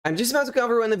I'm just about to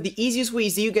cover one of the easiest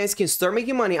ways that you guys can start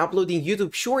making money uploading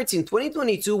YouTube Shorts in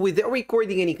 2022 without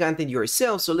recording any content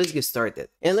yourself, so let's get started.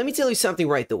 And let me tell you something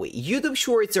right away, YouTube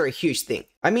Shorts are a huge thing.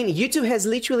 I mean, YouTube has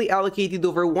literally allocated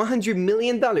over $100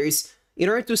 million in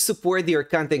order to support their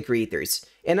content creators.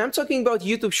 And I'm talking about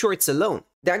YouTube Shorts alone.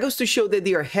 That goes to show that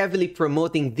they are heavily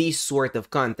promoting this sort of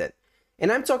content.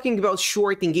 And I'm talking about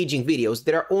short engaging videos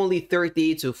that are only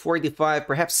 30 to 45,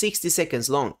 perhaps 60 seconds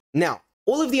long. Now,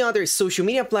 all of the other social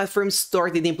media platforms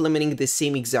started implementing the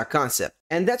same exact concept.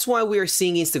 And that's why we are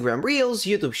seeing Instagram Reels,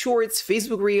 YouTube Shorts,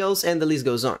 Facebook Reels, and the list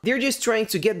goes on. They're just trying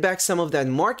to get back some of that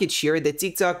market share that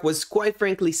TikTok was quite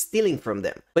frankly stealing from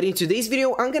them. But in today's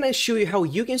video, I'm gonna show you how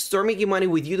you can start making money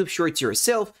with YouTube Shorts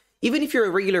yourself, even if you're a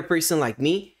regular person like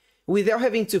me, without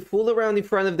having to fool around in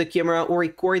front of the camera or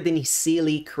record any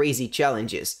silly, crazy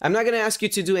challenges. I'm not gonna ask you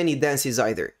to do any dances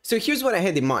either. So here's what I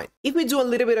had in mind. If we do a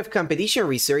little bit of competition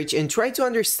research and try to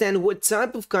understand what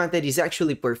type of content is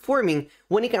actually performing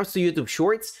when it comes to YouTube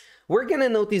Shorts, we're gonna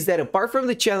notice that apart from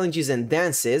the challenges and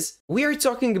dances, we are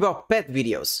talking about pet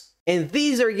videos. And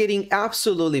these are getting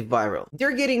absolutely viral.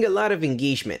 They're getting a lot of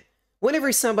engagement.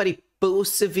 Whenever somebody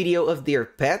posts a video of their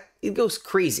pet, it goes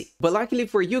crazy. But luckily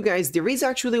for you guys, there is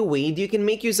actually a way that you can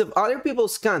make use of other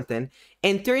people's content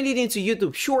and turn it into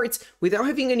YouTube Shorts without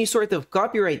having any sort of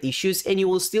copyright issues, and you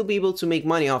will still be able to make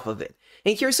money off of it.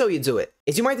 And here's how you do it.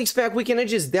 As you might expect, we cannot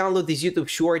just download these YouTube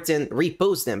Shorts and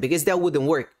repost them, because that wouldn't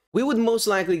work. We would most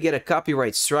likely get a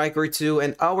copyright strike or two,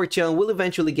 and our channel will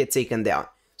eventually get taken down.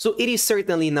 So it is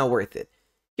certainly not worth it.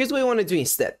 Here's what I want to do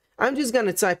instead. I'm just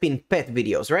gonna type in pet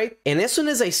videos, right? And as soon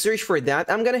as I search for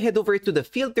that, I'm gonna head over to the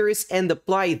filters and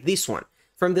apply this one.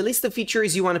 From the list of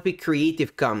features, you wanna pick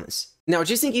Creative Commons. Now,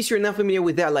 just in case you're not familiar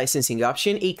with that licensing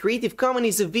option, a Creative Commons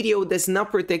is a video that's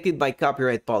not protected by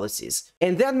copyright policies.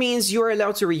 And that means you're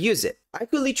allowed to reuse it. I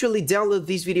could literally download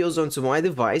these videos onto my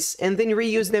device and then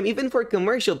reuse them even for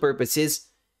commercial purposes,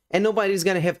 and nobody's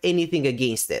gonna have anything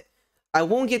against it. I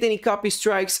won't get any copy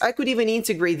strikes. I could even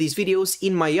integrate these videos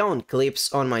in my own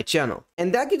clips on my channel.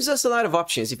 And that gives us a lot of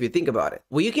options if you think about it.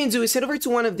 What you can do is head over to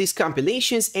one of these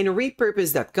compilations and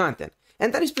repurpose that content.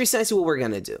 And that is precisely what we're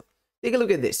gonna do. Take a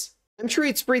look at this. I'm sure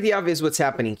it's pretty obvious what's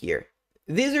happening here.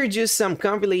 These are just some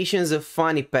compilations of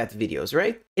funny pet videos,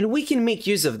 right? And we can make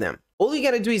use of them. All you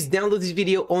gotta do is download this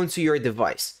video onto your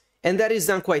device. And that is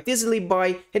done quite easily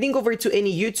by heading over to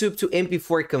any YouTube to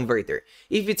MP4 converter.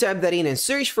 If you type that in and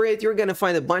search for it, you're gonna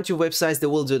find a bunch of websites that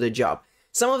will do the job.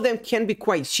 Some of them can be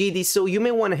quite shady, so you may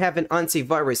want to have an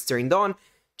antivirus turned on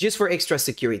just for extra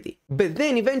security. But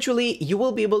then eventually you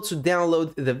will be able to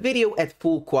download the video at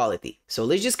full quality. So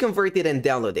let's just convert it and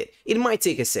download it. It might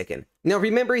take a second. Now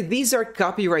remember, these are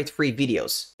copyright-free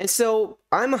videos. And so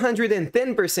I'm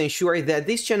 110% sure that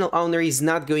this channel owner is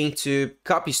not going to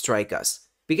copy strike us,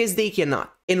 because they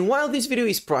cannot. And while this video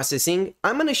is processing,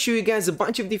 I'm gonna show you guys a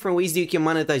bunch of different ways that you can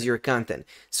monetize your content,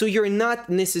 so you're not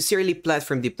necessarily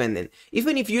platform dependent.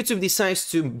 Even if YouTube decides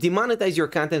to demonetize your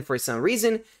content for some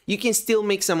reason, you can still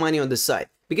make some money on the side,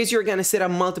 because you're gonna set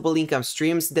up multiple income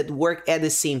streams that work at the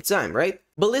same time, right?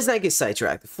 But let's not get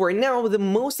sidetracked. For now, the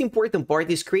most important part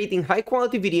is creating high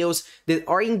quality videos that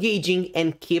are engaging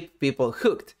and keep people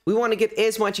hooked. We want to get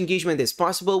as much engagement as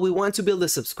possible, we want to build a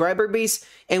subscriber base,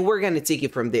 and we're gonna take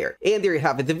it from there. And there you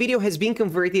have it, the video has been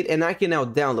converted and I can now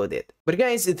download it. But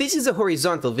guys, this is a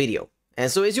horizontal video,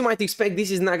 and so as you might expect, this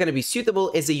is not gonna be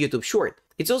suitable as a YouTube short.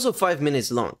 It's also 5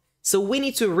 minutes long. So we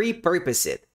need to repurpose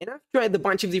it. And I've tried a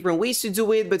bunch of different ways to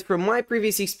do it, but from my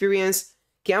previous experience,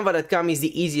 Canva.com is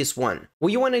the easiest one.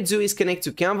 What you want to do is connect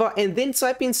to Canva and then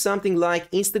type in something like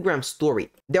Instagram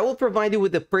story. That will provide you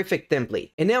with the perfect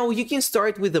template. And now you can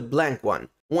start with a blank one.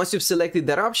 Once you've selected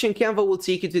that option, Canva will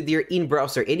take you to their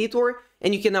in-browser editor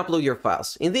and you can upload your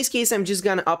files. In this case, I'm just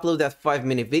gonna upload that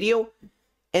 5-minute video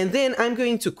and then I'm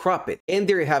going to crop it. And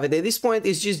there you have it. At this point,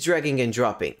 it's just dragging and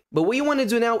dropping. But what you want to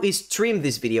do now is trim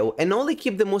this video and only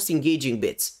keep the most engaging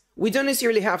bits. We don't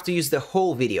necessarily have to use the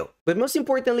whole video, but most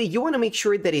importantly, you want to make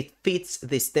sure that it fits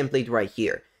this template right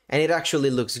here, and it actually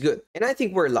looks good. And I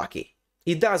think we're lucky.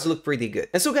 It does look pretty good.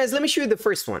 And so guys, let me show you the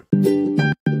first one.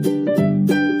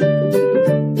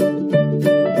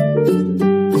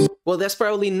 Well, that's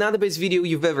probably not the best video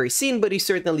you've ever seen, but it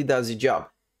certainly does the job.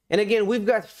 And again, we've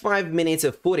got 5 minutes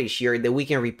of footage here that we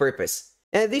can repurpose.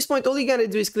 And at this point, all you gotta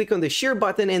do is click on the share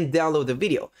button and download the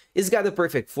video. It's got the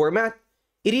perfect format.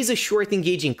 It is a short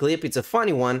engaging clip, it's a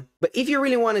funny one, but if you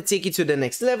really want to take it to the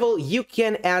next level, you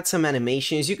can add some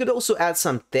animations, you could also add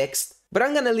some text. But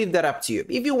I'm gonna leave that up to you.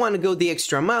 If you want to go the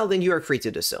extra mile, then you are free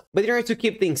to do so. But in order to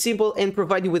keep things simple and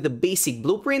provide you with a basic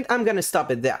blueprint, I'm gonna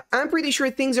stop at that. I'm pretty sure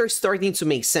things are starting to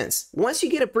make sense. Once you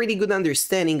get a pretty good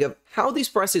understanding of how this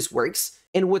process works,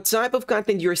 and what type of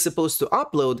content you're supposed to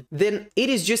upload, then it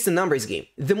is just a numbers game.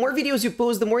 The more videos you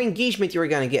post, the more engagement you're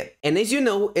gonna get. And as you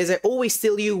know, as I always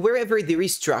tell you, wherever there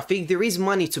is traffic, there is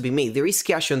money to be made, there is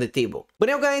cash on the table. But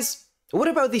now guys, what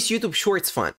about this YouTube Shorts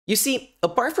fund? You see,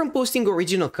 apart from posting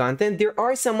original content, there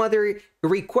are some other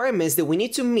requirements that we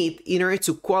need to meet in order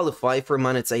to qualify for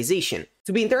monetization.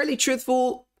 To be entirely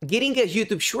truthful, getting a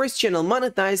YouTube Shorts channel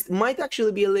monetized might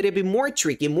actually be a little bit more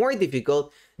tricky, more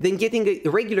difficult than getting a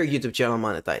regular YouTube channel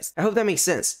monetized. I hope that makes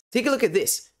sense. Take a look at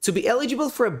this. To be eligible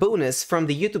for a bonus from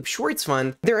the YouTube Shorts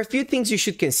Fund, there are a few things you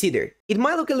should consider. It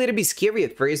might look a little bit scary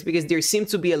at first because there seem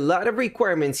to be a lot of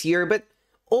requirements here, but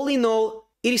all in all,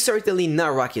 it is certainly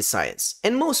not rocket science,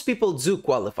 and most people do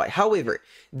qualify. However,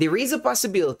 there is a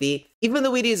possibility, even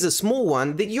though it is a small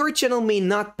one, that your channel may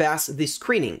not pass this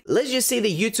screening. Let's just say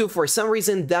that YouTube for some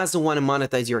reason doesn't want to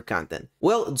monetize your content.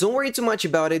 Well, don't worry too much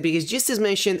about it because just as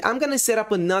mentioned, I'm gonna set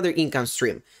up another income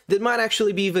stream that might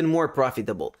actually be even more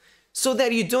profitable, so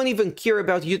that you don't even care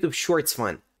about YouTube Shorts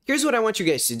Fund. Here's what I want you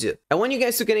guys to do. I want you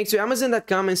guys to connect to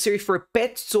Amazon.com and search for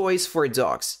pet toys for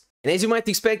dogs. And as you might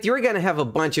expect, you're gonna have a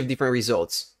bunch of different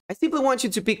results. I simply want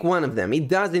you to pick one of them. It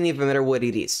doesn't even matter what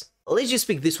it is. Let's just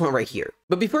pick this one right here.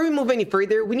 But before we move any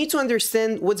further, we need to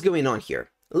understand what's going on here.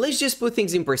 Let's just put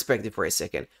things in perspective for a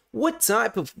second. What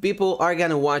type of people are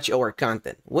gonna watch our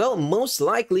content? Well, most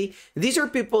likely, these are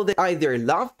people that either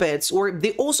love pets or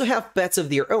they also have pets of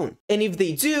their own. And if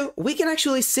they do, we can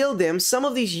actually sell them some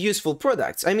of these useful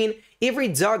products. I mean, every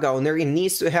dog owner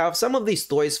needs to have some of these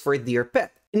toys for their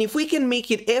pet. And if we can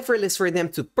make it effortless for them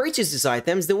to purchase these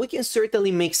items, then we can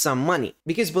certainly make some money.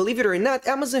 Because believe it or not,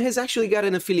 Amazon has actually got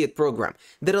an affiliate program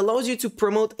that allows you to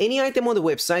promote any item on the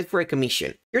website for a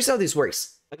commission. Here's how this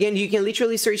works. Again, you can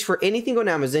literally search for anything on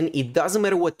Amazon, it doesn't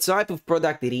matter what type of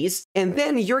product it is, and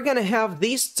then you're gonna have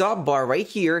this top bar right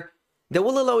here that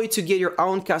will allow you to get your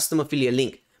own custom affiliate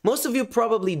link. Most of you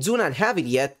probably do not have it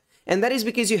yet, and that is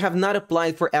because you have not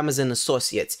applied for Amazon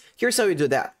Associates. Here's how you do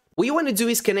that. What you want to do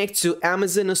is connect to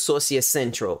Amazon Associate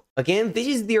Central. Again, this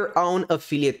is their own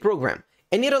affiliate program,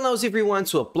 and it allows everyone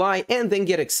to apply and then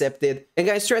get accepted. And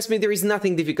guys, trust me, there is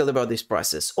nothing difficult about this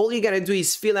process. All you gotta do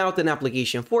is fill out an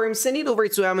application form, send it over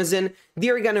to Amazon,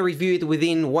 they're gonna review it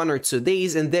within 1 or 2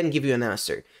 days and then give you an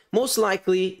answer. Most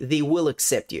likely, they will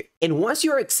accept you. And once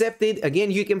you're accepted,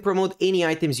 again, you can promote any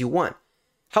items you want.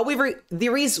 However,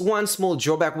 there is one small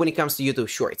drawback when it comes to YouTube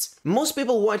Shorts. Most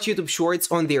people watch YouTube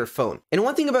Shorts on their phone. And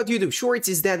one thing about YouTube Shorts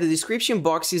is that the description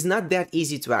box is not that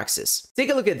easy to access. Take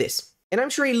a look at this. And I'm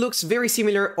sure it looks very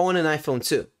similar on an iPhone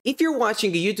too. If you're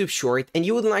watching a YouTube short and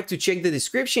you would like to check the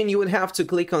description, you would have to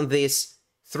click on these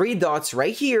 3 dots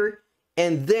right here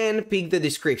and then pick the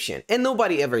description. And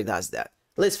nobody ever does that.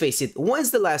 Let's face it,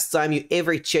 when's the last time you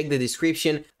ever checked the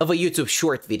description of a YouTube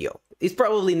short video? It's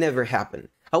probably never happened.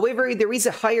 However, there is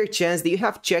a higher chance that you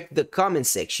have checked the comment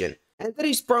section, and that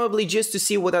is probably just to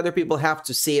see what other people have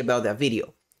to say about that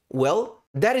video. Well,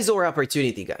 that is our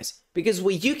opportunity, guys, because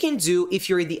what you can do if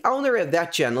you're the owner of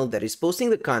that channel that is posting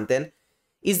the content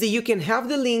is that you can have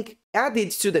the link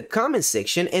added to the comment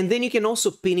section, and then you can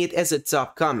also pin it as a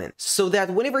top comment so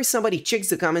that whenever somebody checks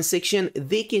the comment section,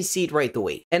 they can see it right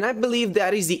away. And I believe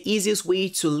that is the easiest way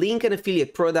to link an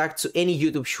affiliate product to any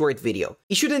YouTube short video.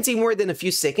 It shouldn't take more than a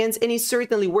few seconds, and it's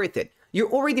certainly worth it. You're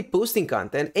already posting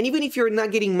content, and even if you're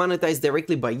not getting monetized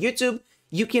directly by YouTube,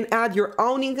 you can add your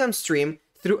own income stream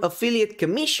through affiliate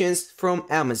commissions from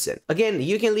Amazon. Again,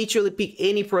 you can literally pick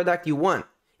any product you want,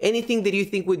 anything that you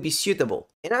think would be suitable.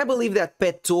 And I believe that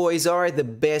pet toys are the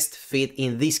best fit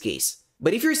in this case.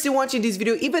 But if you're still watching this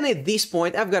video, even at this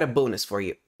point, I've got a bonus for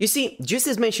you. You see, just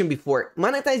as mentioned before,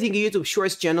 monetizing a YouTube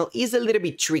Shorts channel is a little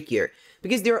bit trickier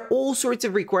because there are all sorts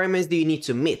of requirements that you need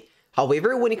to meet.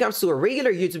 However, when it comes to a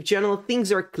regular YouTube channel,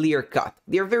 things are clear-cut.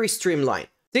 They are very streamlined.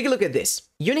 Take a look at this.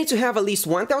 You need to have at least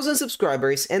 1,000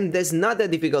 subscribers, and that's not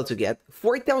that difficult to get.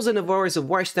 4,000 hours of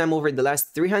watch time over the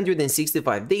last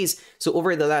 365 days, so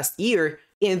over the last year.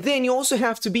 And then you also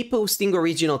have to be posting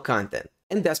original content.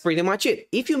 And that's pretty much it.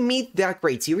 If you meet that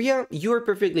criteria, you are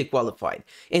perfectly qualified.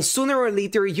 And sooner or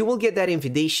later, you will get that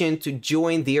invitation to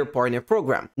join their partner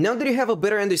program. Now that you have a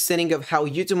better understanding of how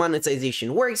YouTube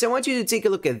monetization works, I want you to take a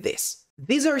look at this.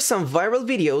 These are some viral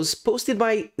videos posted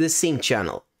by the same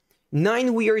channel.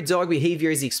 9 weird dog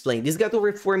behaviors explained. This got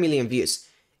over 4 million views.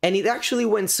 And it actually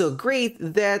went so great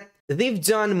that they've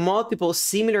done multiple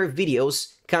similar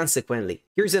videos consequently.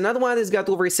 Here's another one that's got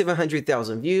over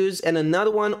 700,000 views and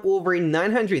another one over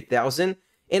 900,000.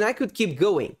 And I could keep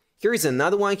going. Here's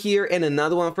another one here and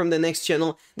another one from the next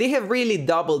channel. They have really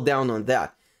doubled down on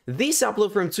that. This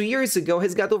upload from 2 years ago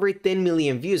has got over 10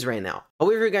 million views right now.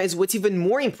 However, guys, what's even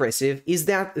more impressive is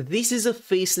that this is a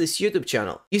faceless YouTube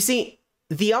channel. You see,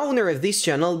 the owner of this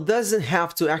channel doesn't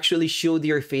have to actually show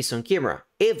their face on camera,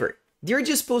 ever. They're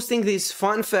just posting these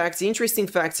fun facts, interesting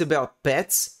facts about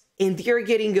pets, and they're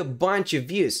getting a bunch of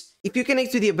views. If you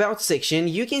connect to the About section,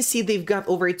 you can see they've got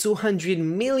over 200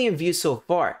 million views so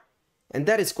far. And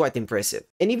that is quite impressive.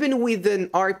 And even with an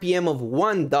RPM of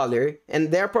 $1, and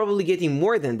they're probably getting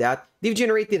more than that, they've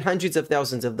generated hundreds of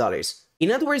thousands of dollars. In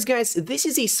other words, guys, this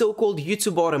is a so-called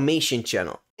YouTube automation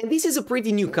channel. And this is a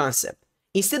pretty new concept.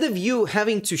 Instead of you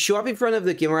having to show up in front of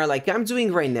the camera like I'm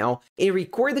doing right now and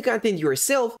record the content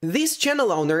yourself, this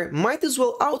channel owner might as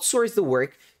well outsource the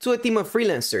work to a team of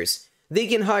freelancers. They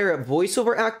can hire a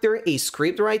voiceover actor, a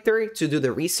script writer to do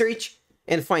the research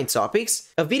and find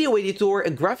topics, a video editor, a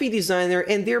graphic designer,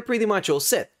 and they're pretty much all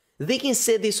set. They can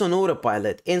set this on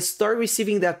autopilot and start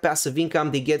receiving that passive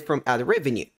income they get from ad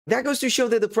revenue. That goes to show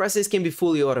that the process can be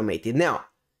fully automated. Now,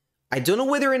 I don't know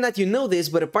whether or not you know this,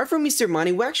 but apart from Mr.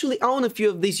 Money, we actually own a few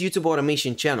of these YouTube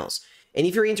automation channels. And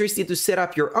if you're interested to set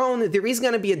up your own, there is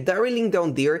going to be a direct link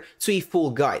down there to a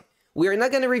full guide. We are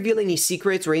not going to reveal any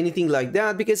secrets or anything like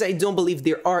that because I don't believe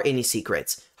there are any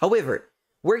secrets. However,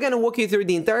 we're going to walk you through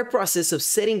the entire process of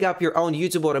setting up your own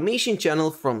YouTube automation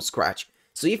channel from scratch.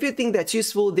 So if you think that's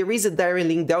useful, there is a direct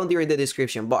link down there in the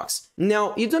description box.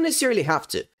 Now, you don't necessarily have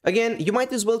to. Again, you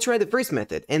might as well try the first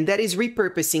method, and that is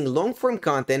repurposing long-form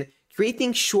content,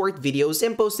 creating short videos,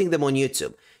 and posting them on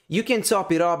YouTube. You can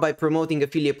top it off by promoting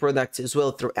affiliate products as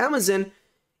well through Amazon,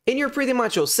 and you're pretty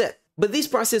much all set. But this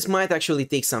process might actually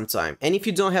take some time, and if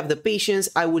you don't have the patience,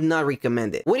 I would not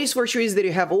recommend it. What is for sure is that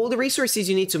you have all the resources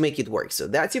you need to make it work. So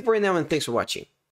that's it for now, and thanks for watching.